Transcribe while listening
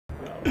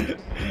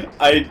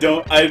I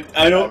don't. I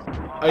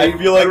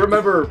feel like I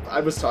remember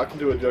I was talking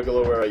to a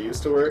juggalo where I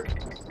used to work,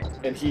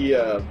 and he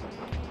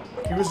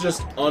was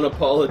just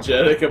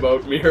unapologetic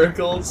about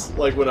miracles.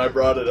 Like when I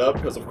brought it up,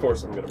 because of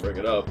course I'm gonna bring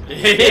it up.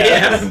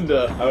 Yeah. And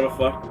how the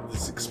fuck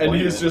just explain and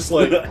he was it? just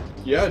like,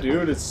 yeah,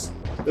 dude, it's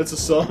a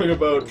song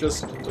about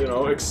just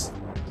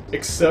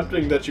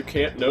accepting that you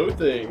can't know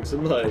things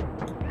and like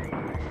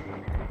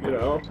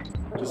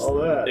just all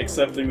that.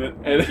 accepting that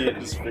you can't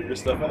just figure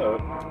stuff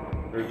out,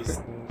 or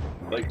just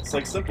like it's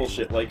like simple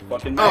shit like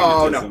fucking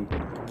magnetism.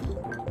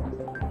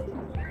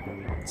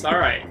 It's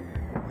alright.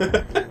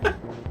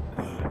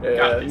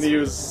 Yeah, and he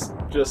was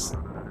just.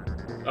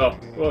 Oh,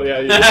 well,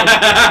 yeah.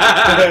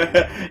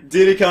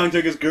 Diddy Kong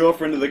took his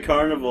girlfriend to the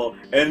carnival,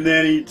 and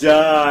then he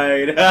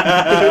died.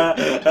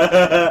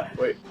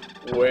 Wait.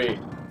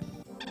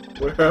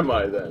 Where am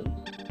I then?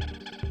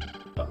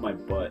 Up my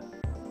butt.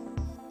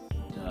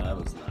 No, that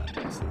was not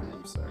nice.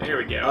 I'm sorry. There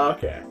we go.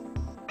 Okay.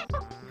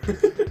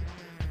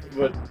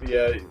 But,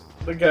 yeah,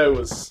 the guy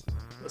was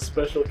a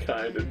special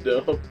kind of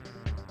dumb.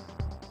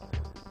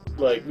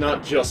 Like,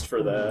 not just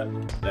for that.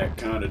 That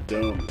kind of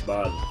dumb is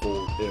by the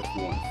Ford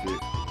F-150.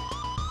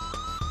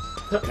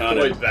 Not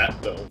quite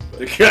that dumb.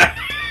 The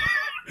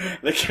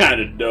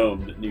kind of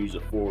dumb that needs a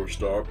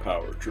 4-star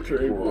power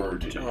trip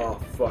warranty. Oh,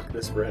 fuck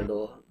this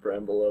bramble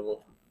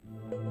level.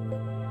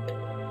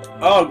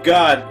 Oh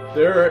god,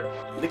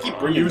 They keep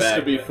bringing used back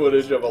to be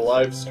footage of a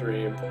live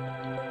stream.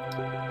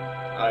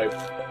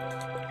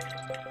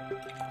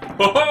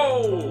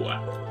 Whoa!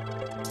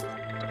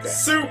 Okay.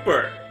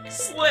 Super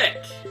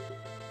slick.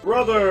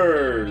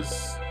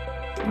 Brothers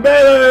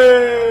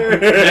Melee.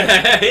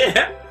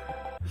 Yeah.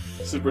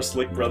 Super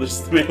Slick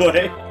Brothers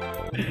Melee.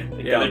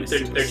 Yeah, they're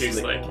too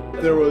slick.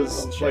 There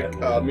was like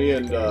me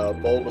and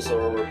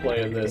Bulbasaur were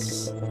playing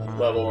this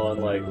level on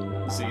like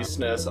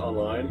Z-SNES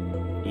online.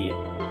 Yeah.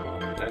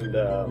 And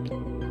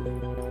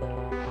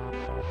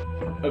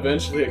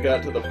eventually it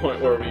got to the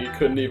point where we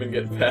couldn't even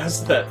get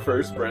past that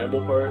first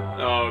bramble part.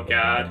 Oh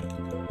god.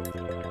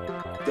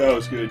 That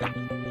was good.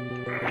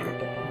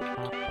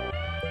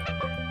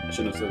 I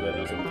shouldn't have said that.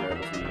 That was something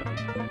terrible for me.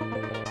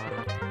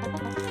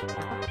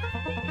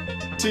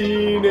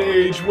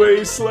 Teenage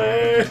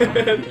Wasteland!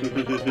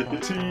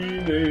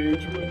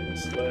 Teenage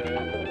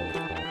Wasteland.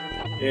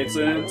 It's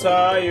an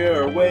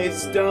entire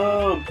waste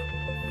dump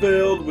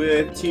filled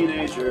with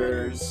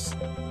teenagers.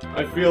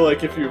 I feel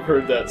like if you've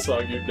heard that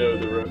song, you'd know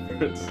the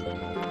reference.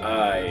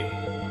 I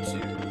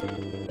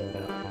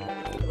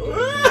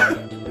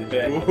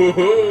do.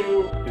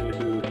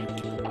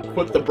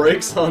 Put the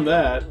brakes on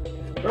that.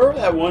 Remember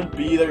that one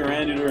bee that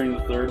ran into during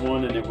the third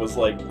one and it was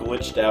like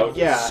glitched out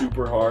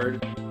super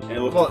hard? And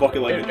it looked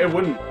fucking like it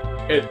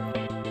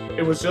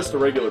was just a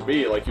regular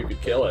bee, like you could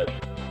kill it.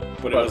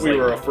 But we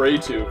were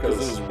afraid to because it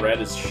was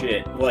red as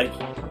shit. Like,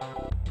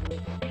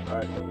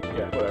 alright,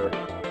 yeah, whatever.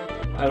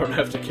 I don't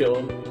have to kill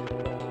him.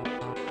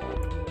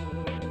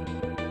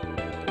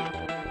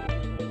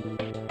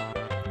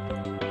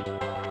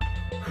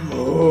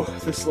 Oh,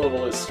 this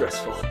level is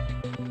stressful.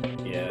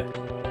 Yeah.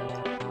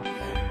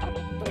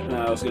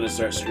 I was gonna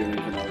start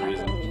streaming for no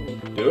reason.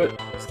 Do it.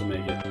 Just to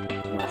make it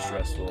more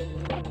stressful.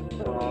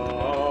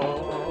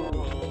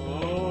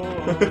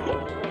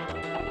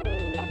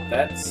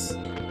 That's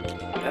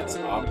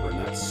awkward.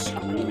 That's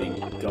screaming,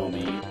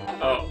 dummy.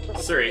 Oh,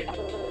 sorry.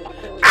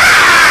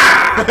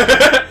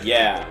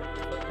 Yeah,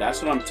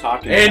 that's what I'm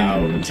talking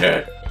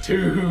Enter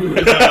to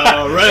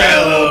the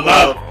realm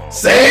of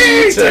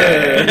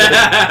Satan!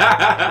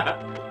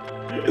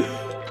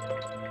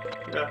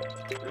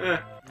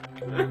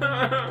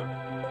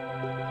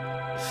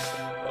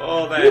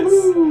 Oh, that's...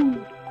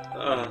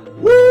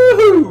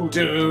 Woohoo!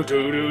 Do do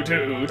do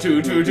do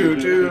do do do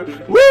do.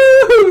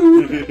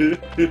 Woohoo!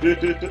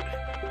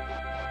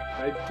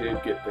 I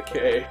did get the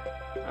K.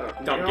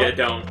 Don't get it,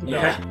 don't. No.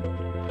 Yeah.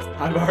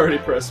 I've already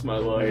pressed my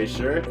luck. Are you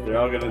sure? They're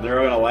all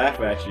gonna laugh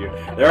at you.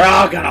 They're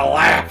all gonna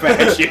laugh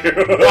at you.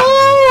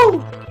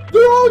 No!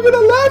 They're all gonna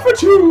laugh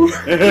at you!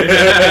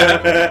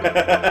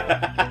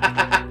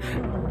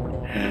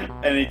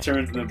 And he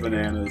turns into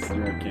bananas and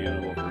you're a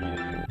cannibal for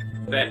eating.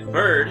 That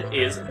bird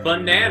is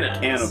bananas.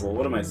 Cannibal,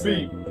 what am I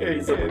saying?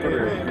 He's a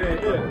bird.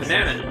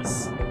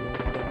 Bananas.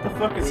 What the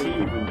fuck is he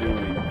even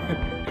doing?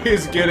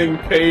 He's getting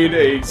paid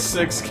a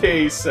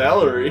 6K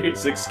salary.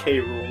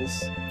 6K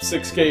rules.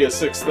 6K is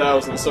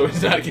 6,000, so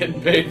he's not getting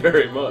paid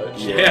very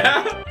much.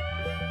 Yeah.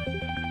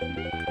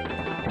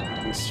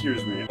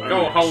 Excuse me.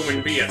 Go home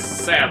and be a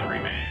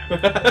salaryman.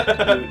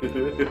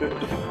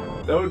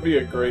 That would be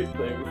a great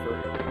thing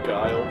for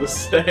Guile to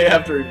say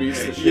after he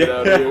beats the shit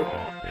out of you.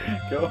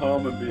 Go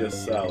home and be a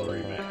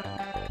salary man.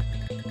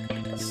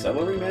 A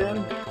celery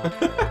man?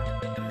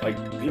 Like,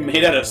 be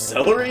made out of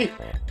celery?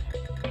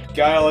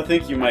 Guile, I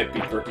think you might be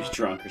Burpee's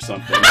drunk or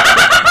something.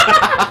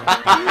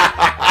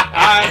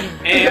 I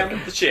am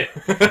the shit.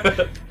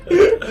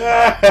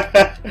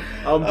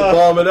 I'm the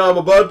bomb and I'm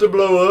about to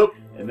blow up.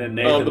 And then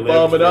Nathan I'm the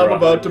bomb and I'm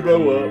about to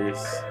blow up.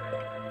 years.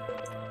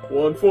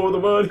 1 for the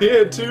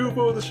money and 2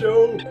 for the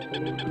show.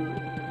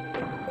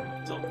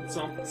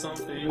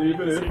 something.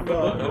 Even if in I my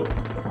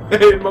butthole.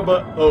 Hey, my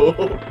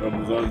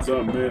butthole.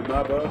 Something in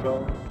my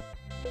butthole.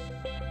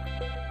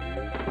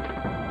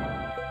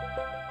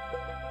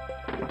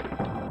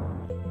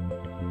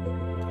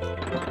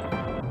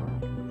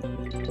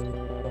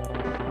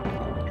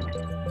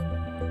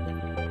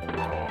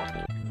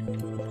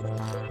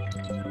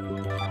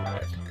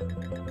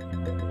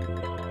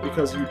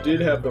 Because you did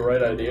have the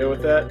right idea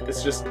with that.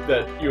 It's just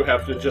that you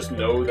have to just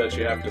know that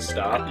you have to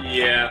stop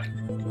Yeah.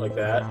 like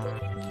that.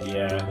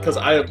 Yeah. Because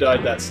I have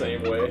died that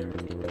same way.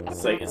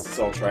 It's like, it's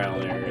all trial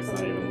and error. It's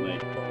not even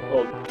like,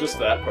 Well, just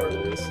that part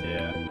is.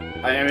 yeah.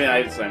 I mean,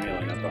 like,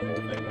 not the whole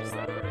thing, just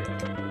that part.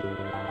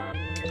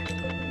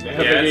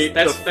 Navigate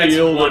that's the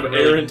field one of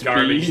really errant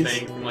garbage bees.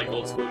 thing from like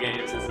old school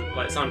games. Is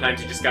like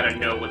sometimes you just gotta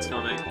know what's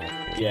coming.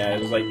 Yeah,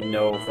 there's like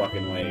no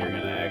fucking way you're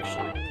gonna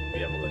actually be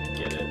able to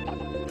get it.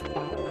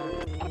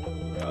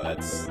 Oh,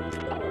 that's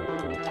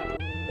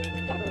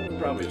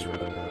probably just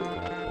really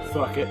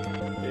Fuck it.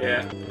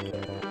 Yeah.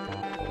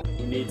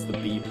 Who needs the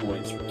bee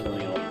points for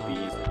killing all the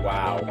bees?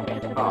 Wow.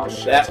 Oh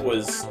shit. That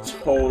was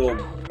total.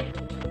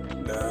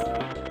 Nah.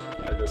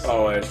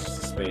 Oh, it's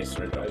just a space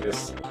right I there.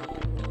 just.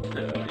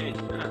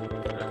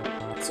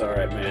 It's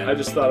alright, man. I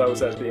just thought I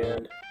was at the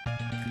end.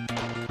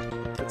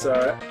 It's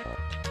alright.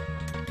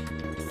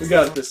 We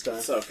got it this time.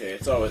 It's okay.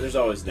 It's always there's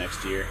always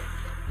next year.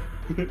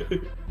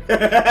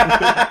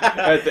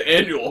 At the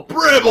annual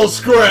Bramble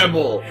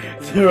Scramble!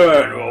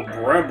 Oh,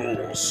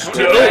 brambles.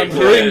 Don't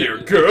bring your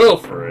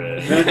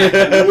girlfriend!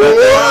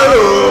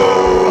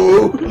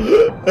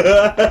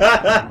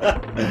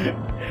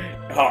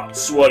 Hot,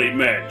 sweaty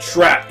men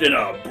trapped in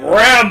a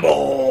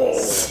bramble.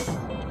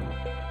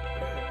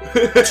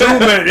 Two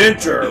men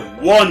enter.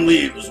 One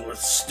leaves with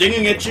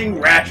stinging, itching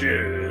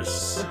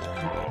rashes.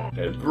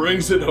 And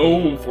brings it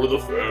home for the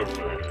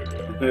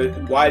family.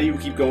 Why do you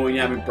keep going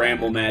and having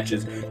bramble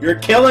matches? You're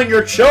killing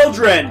your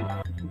children,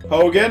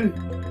 Hogan.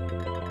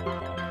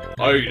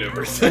 I eat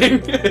everything,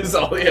 is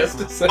all he has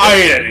to say. I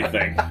eat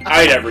anything.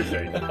 I eat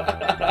everything.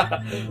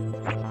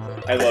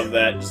 I love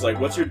that. Just like,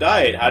 what's your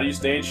diet? How do you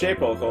stay in shape,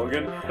 Hulk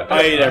Hogan?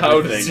 I eat everything.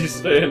 How does he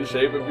stay in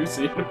shape? Have you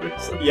seen him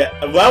recently? Yeah,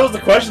 well, that was the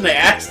question they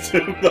asked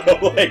him, though.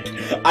 Like,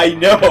 I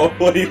know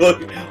what he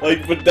looked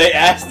like, but they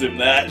asked him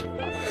that.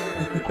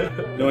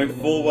 Knowing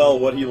full well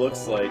what he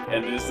looks like,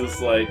 and it's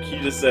just like, he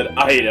just said,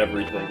 I eat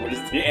everything, which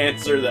is the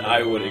answer that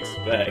I would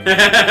expect.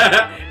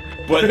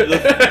 But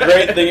the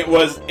great thing it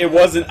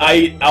wasn't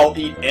I'll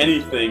eat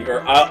anything,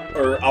 or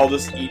I'll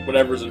just eat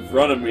whatever's in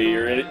front of me,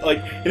 or it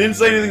didn't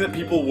say anything that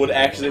people would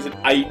actually. It said,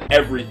 I eat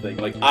everything.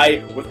 Like,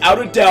 I, without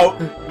a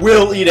doubt,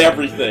 will eat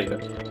everything.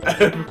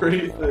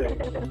 Everything.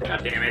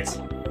 God damn it.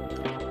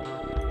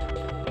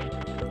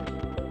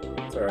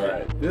 It's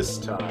alright. This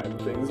time,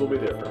 things will be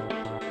different.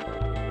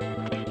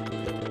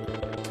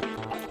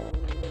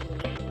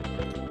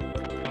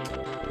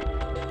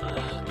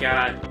 Oh,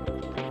 God.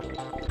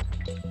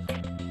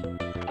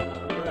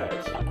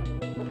 Alright.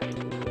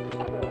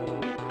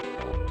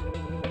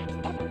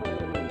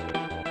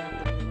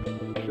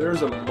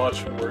 There's a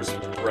much worse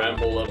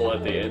bramble level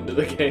at the end of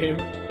the game.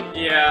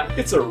 Yeah.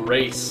 It's a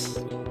race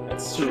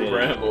That's through shitty.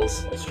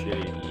 brambles. That's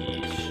shitty.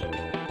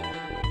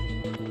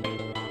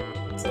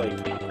 It's like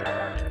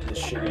the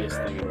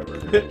shittiest thing I've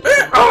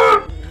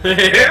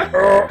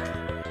ever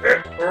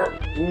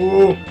heard.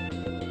 Ooh.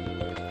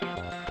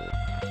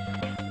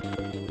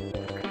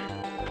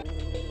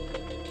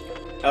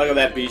 I like how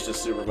that bee's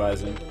just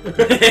supervising.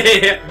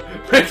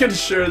 Making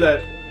sure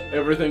that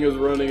everything is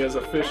running as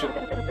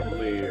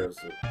efficiently as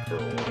it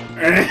can.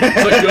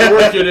 It's like, good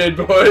work you did,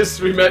 boys.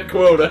 We met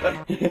quota.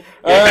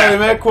 Alright, we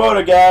met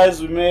quota,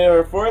 guys. We made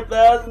over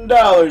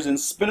 $4,000 and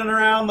spinning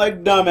around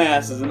like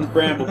dumbasses in the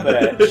bramble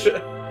patch.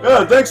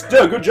 Oh, thanks.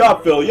 Yeah, good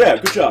job, Phil. Yeah,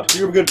 good job.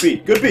 You're a good bee.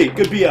 Good bee.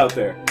 Good bee out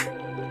there.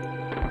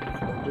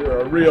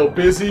 You're a real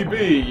busy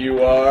bee,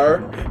 you are.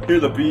 Here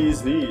are the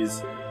bee's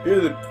knees. Here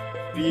are the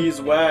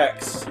bees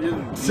wax. Here are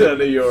the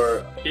Instead of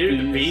your Here's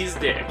the bee's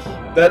dick.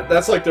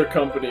 That's like their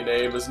company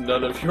name is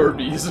none of your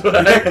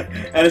beeswax.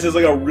 And it's just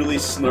like a really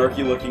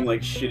snarky looking, like,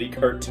 shitty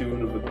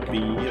cartoon of a bee,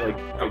 like,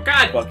 Oh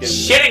God, Fucking-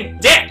 shitting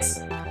dicks!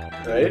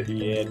 Right?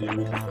 yeah, dude.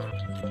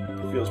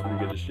 It feels pretty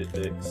good to shit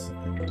dicks.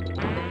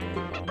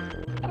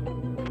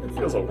 It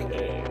feels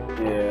okay.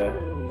 Yeah.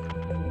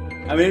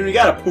 I mean, we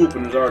gotta poop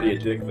and there's already a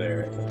dick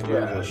there.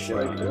 Yeah, it's shit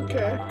like, on it.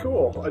 okay,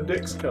 cool. A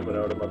dick's coming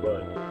out of my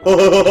butt.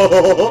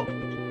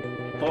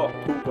 Hot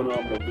pooping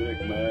on my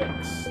Big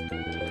Macs.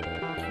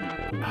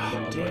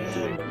 Oh, damn.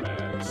 Big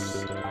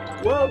Macs.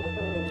 Well,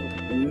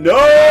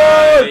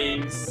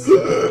 Nice!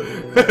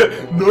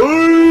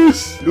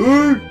 nice!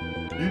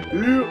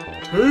 Yeah,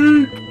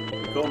 take!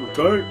 Call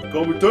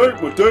me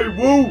Tank, my day,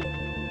 woo!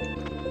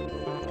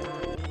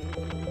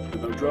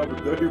 And I'm driving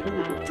day,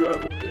 woo, I'm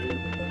driving day.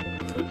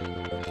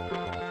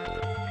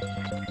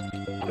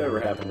 Whatever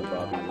happened to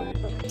Bobby Lee?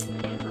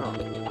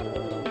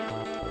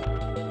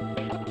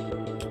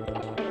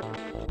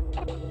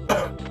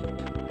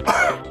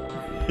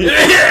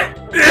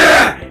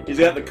 He's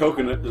got the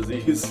coconut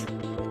disease.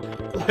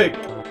 Like,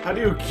 how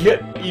do you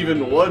get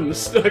even one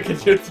stuck in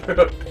your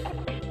throat?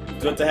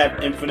 It's about to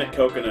have infinite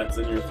coconuts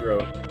in your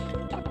throat.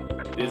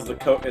 It's the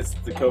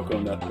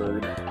coconut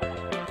bird.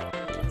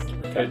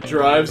 It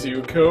drives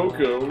you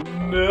cocoa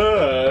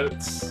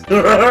nuts.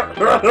 That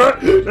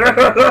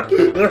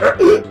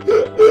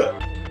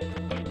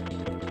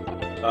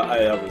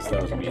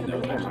was me.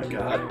 No, Oh my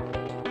god.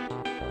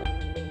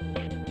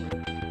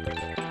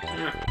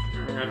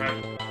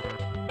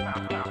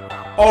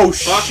 Oh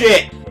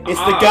shit! It's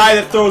the guy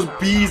that throws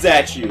bees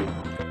at you.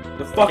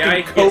 The fucking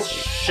guy gets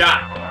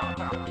shot.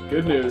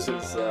 Good news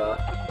is,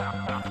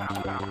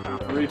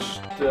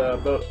 reached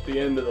about the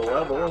end of the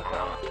level.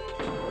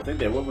 I think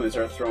they would when they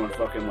start throwing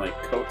fucking like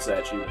coats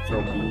at you and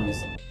throw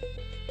bees.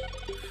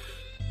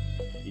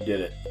 You did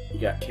it. You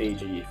got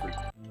KG for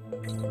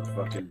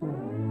fucking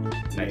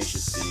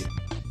tenacious D.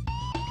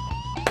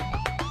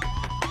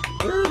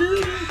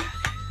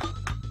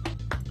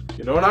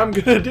 You know what I'm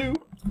gonna do?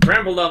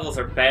 Bramble levels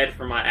are bad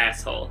for my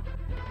asshole.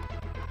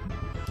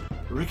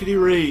 Rickety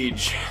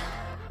Rage.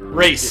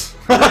 Race!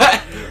 You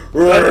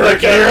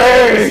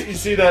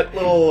see that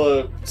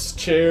little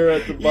chair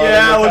at the bottom?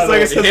 Yeah, it looks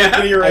like it says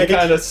Rickety I Rage.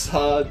 kind of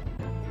saw.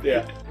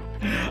 Yeah.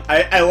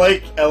 I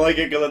like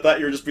it because I thought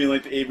you were just being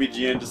like the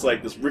ABGN, just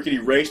like this rickety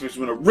race makes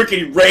me want a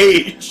rickety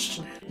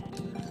rage.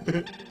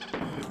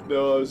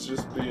 No, I was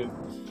just being.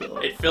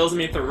 It fills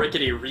me with a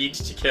rickety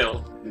reach to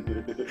kill.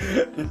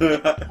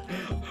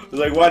 It's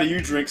like, why do you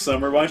drink,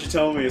 Summer? Why don't you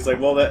tell me? It's like,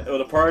 well, at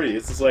a party.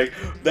 It's just like,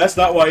 that's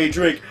not why you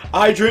drink.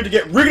 I drink to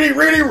get rickety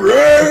rage.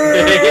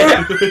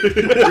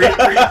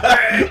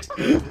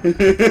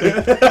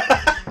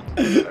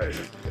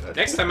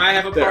 Next time I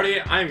have a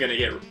party, I'm gonna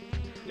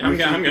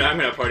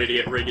party to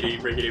get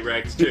riggedy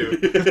rags too.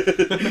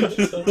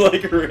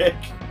 Like Rick.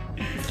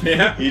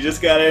 Yeah. You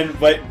just gotta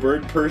invite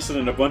Bird Person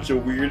and a bunch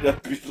of weird,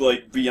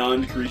 like,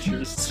 beyond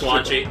creatures.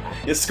 Squanchy.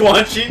 Yeah,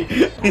 Squanchy.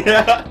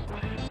 Yeah.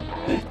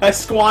 I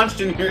squanched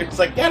in here. It's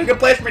like, got a good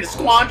place for me to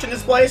squanch in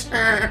this place.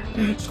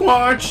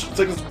 Squanch. It's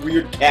like this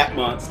weird cat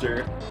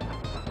monster.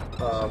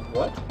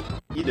 What?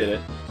 You did it.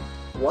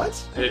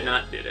 What? I did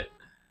not did it.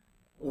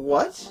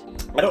 What?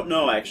 I don't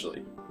know,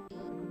 actually.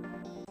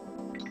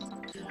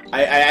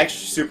 I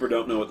actually super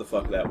don't know what the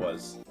fuck that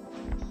was.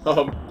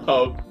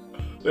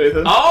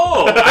 Nathan?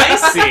 Oh, I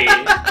see!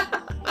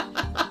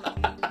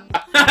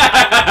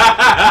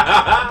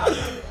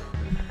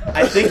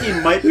 I think he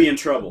might be in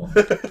trouble.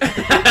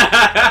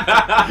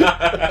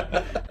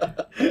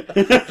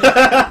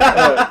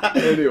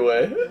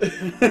 Anyway.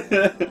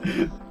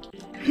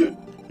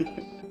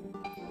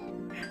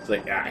 It's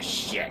like, ah,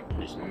 shit.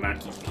 This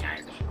monkey's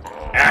behind me.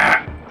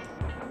 Ah!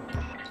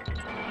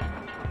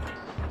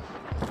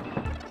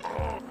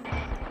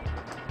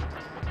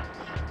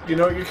 You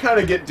know, you kind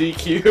of get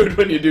DQ'd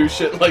when you do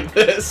shit like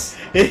this.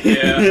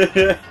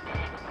 Yeah.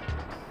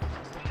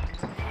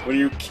 When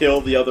you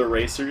kill the other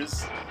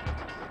racers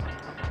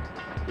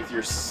with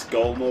your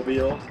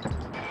skullmobile.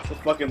 It's a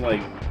fucking,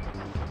 like,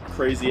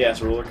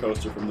 crazy-ass roller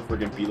coaster from the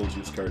friggin'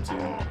 Beetlejuice cartoon.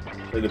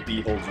 Or the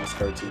Beetlejuice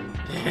cartoon.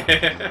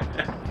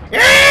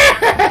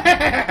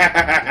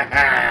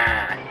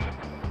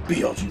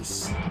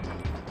 Beetlejuice.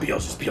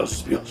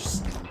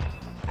 Beetlejuice.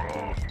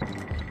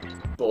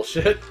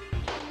 Bullshit.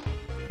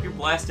 You're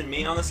blasting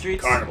me on the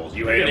streets? Carnivals,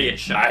 you You're hate gonna them. get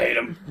shot. I hate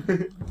them.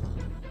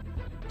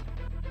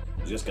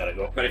 You just gotta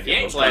go. But if you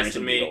ain't Those carnies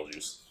blasting and me,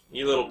 Beetlejuice.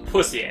 you little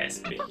pussy-ass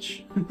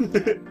bitch.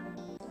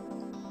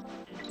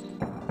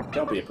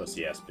 Don't be a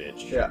pussy ass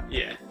bitch. Yeah.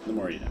 Yeah. The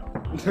more you know.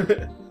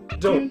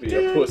 Don't be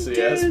a pussy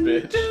ass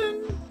bitch.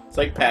 It's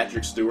like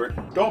Patrick Stewart.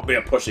 Don't be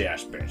a pussy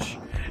ass bitch.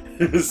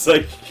 It's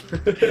like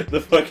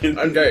the fucking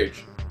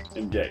Engage.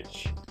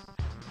 Engage.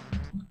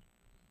 I'm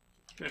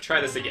gonna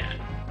try this again.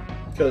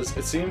 Because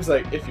it seems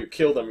like if you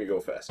kill them, you go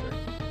faster.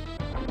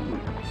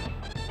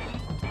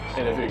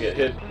 And if you get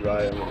hit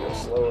by them, you go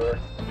slower.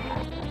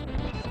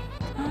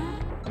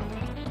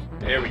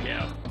 There we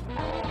go.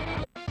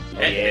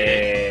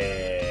 Yeah.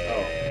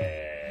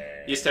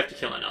 You just have to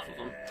kill enough of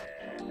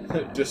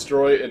them.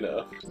 Destroy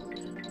enough.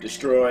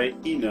 Destroy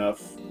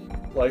enough.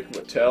 Like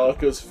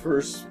Metallica's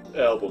first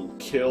album,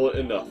 kill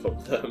enough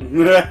of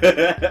them.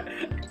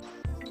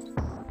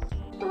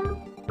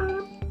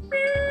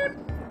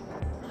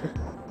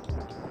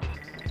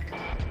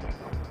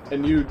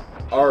 And you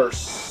are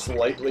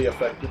slightly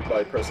affected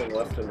by pressing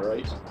left and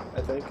right,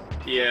 I think.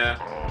 Yeah.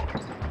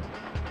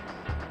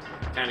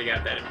 Kinda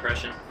got that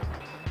impression.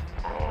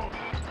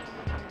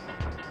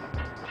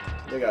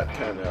 They got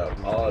kind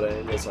of odd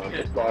angles on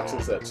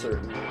hitboxes at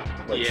certain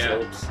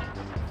slopes.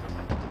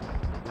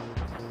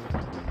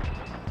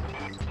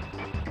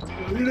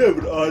 You'd have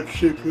an odd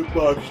shaped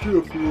hitbox too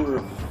if you were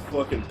a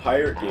fucking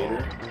pirate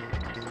gator.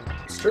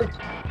 It's true.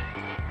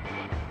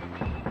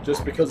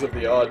 Just because of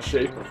the odd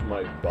shape of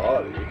my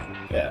body.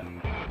 Yeah.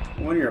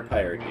 When you're a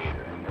pirate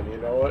gator. And you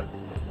know what?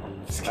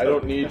 I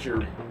don't need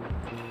your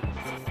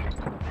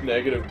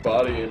negative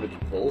body image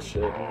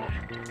bullshit.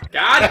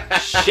 God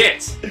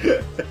shit!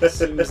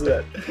 Seems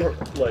that,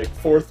 like,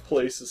 4th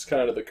place is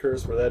kind of the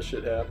curse where that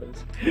shit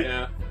happens.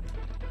 Yeah.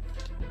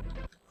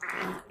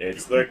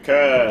 It's the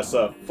curse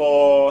of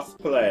 4th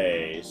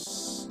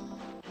place.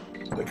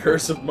 The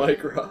Curse of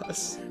Mike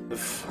Ross. The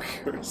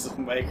Curse of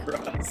Mike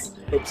Ross.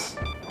 Oops.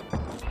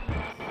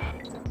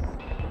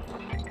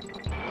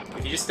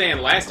 If you just stay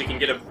in last, you can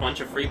get a bunch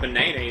of free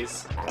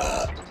bananas.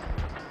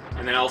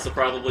 And then also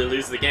probably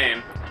lose the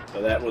game.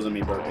 So that wasn't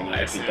me burping.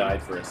 I actually assume.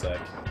 died for a sec.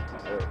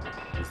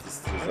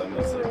 I don't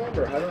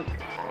remember. I don't...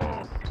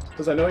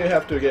 Because I know you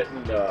have to get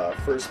in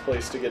first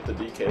place to get the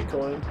DK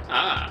coin.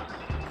 Ah.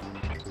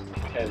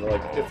 And,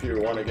 like, if you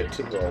want to get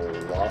to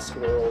the Lost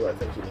World, I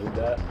think you need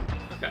that.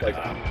 Okay. Like,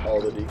 all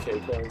the DK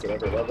coins at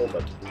every level,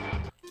 but...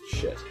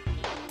 Shit.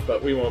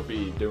 But we won't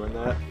be doing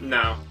that.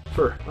 No.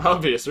 For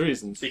obvious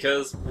reasons.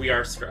 Because we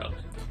are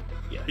scrubbed.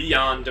 Yeah.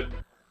 Beyond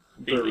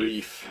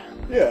belief.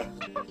 Yeah.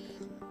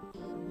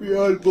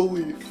 Beyond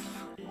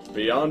belief.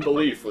 Beyond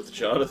belief with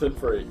Jonathan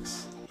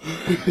Frakes.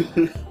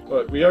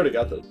 But we already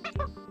got the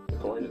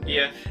coin.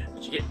 Yeah,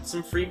 but you get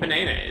some free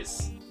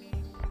bananas.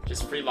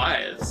 Just free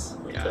lives.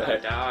 What God, the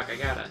heck? dog, I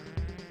gotta.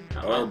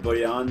 Or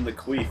Beyond the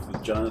Queef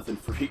with Jonathan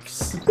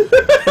Freaks.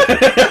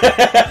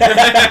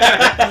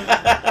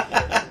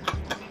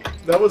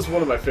 That was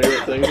one of my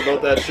favorite things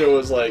about that show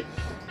was like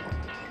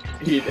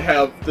he'd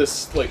have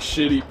this like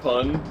shitty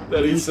pun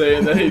that he'd say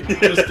and then he'd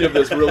just give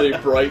this really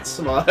bright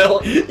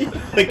smile.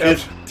 Like a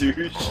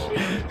douche.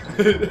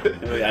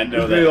 I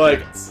know He'd that. be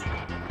like, hurts.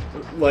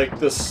 like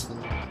this,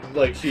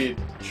 like he'd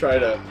try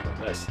to,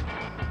 nice.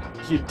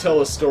 He'd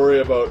tell a story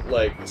about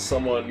like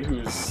someone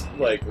whose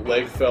like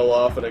leg fell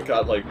off and it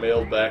got like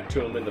mailed back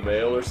to him in the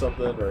mail or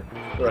something, or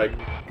like,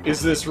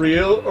 is this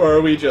real or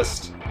are we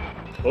just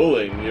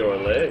pulling your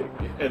leg?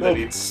 And then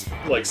he'd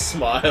like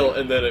smile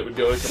and then it would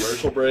go a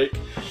commercial break.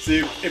 See,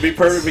 it'd be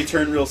perfect if he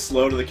turned real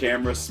slow to the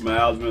camera,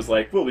 smiled, and was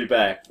like, "We'll be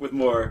back with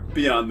more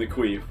Beyond the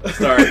Queef,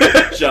 starring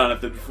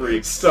Jonathan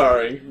Freaks."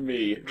 Starring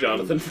me,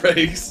 Jonathan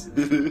Frakes.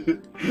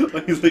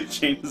 Like he's like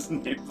changed his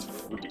name to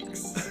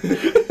Freaks.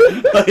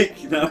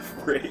 Like not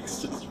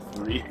Freaks, just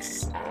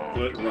Freaks.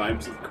 So it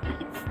rhymes with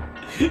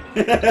Queef.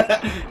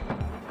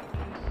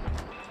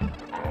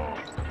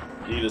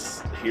 You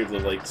just hear the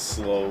like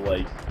slow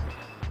like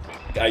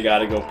I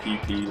gotta go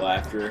pee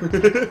laughter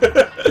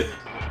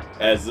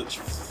as it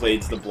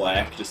fades to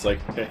black, just like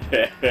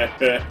queefy.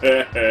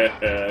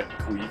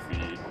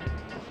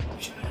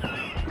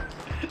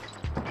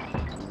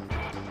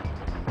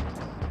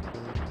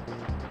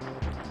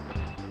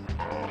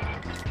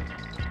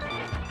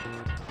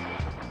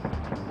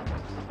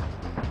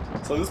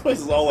 So this place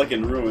is all like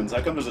in ruins.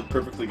 How come there's a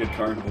perfectly good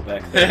carnival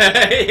back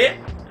there?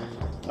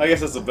 I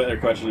guess that's a better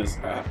question is,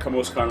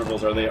 most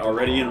carnivals, are they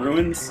already in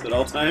ruins at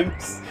all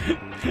times?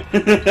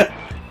 Alright.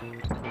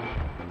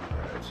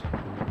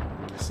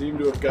 Seem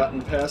to have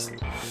gotten past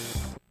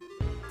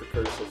the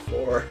curse of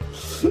 4.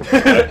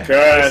 The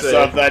curse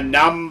of the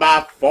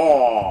number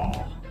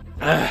 4.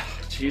 Ah,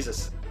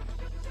 Jesus.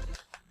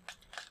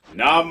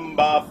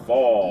 Number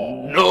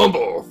 4.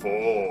 Number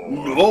 4.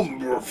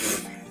 Number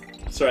 4.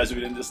 Sorry, as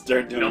we didn't just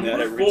start doing that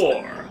Number every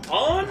 4.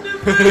 On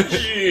the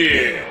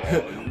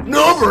gym.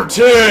 Number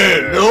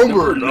 10.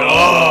 Number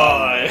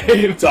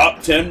 9.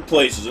 Top 10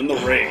 places in the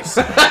race.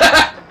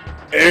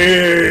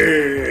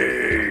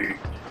 8.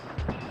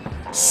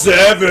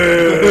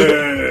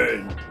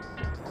 7.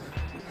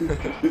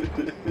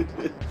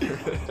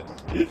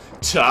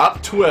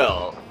 Top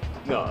 12.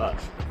 No,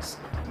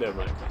 never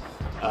mind.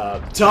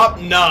 Top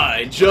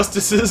 9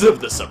 justices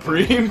of the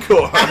Supreme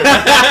Court.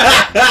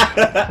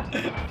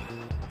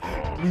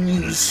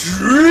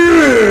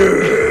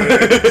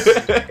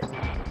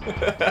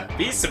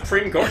 These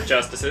Supreme Court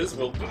justices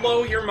will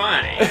blow your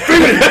mind.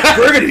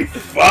 Friggity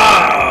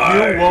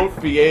 5. You won't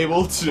be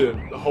able to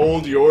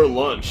hold your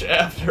lunch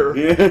after.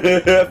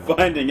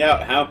 Finding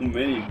out how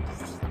many.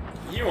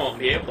 You won't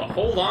be able to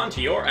hold on to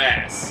your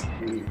ass.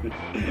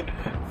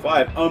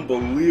 5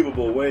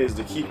 unbelievable ways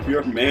to keep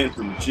your man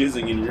from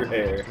jizzing in your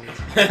hair.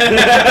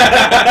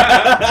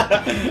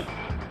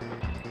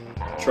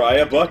 Try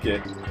a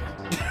bucket.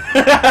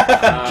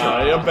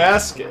 Try a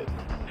basket.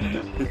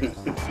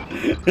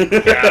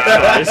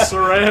 Try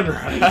saran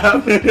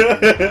wrap.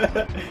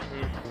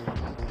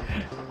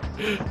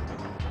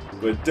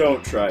 But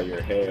don't try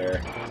your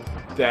hair.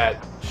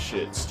 That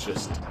shit's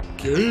just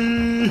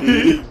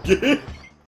gay.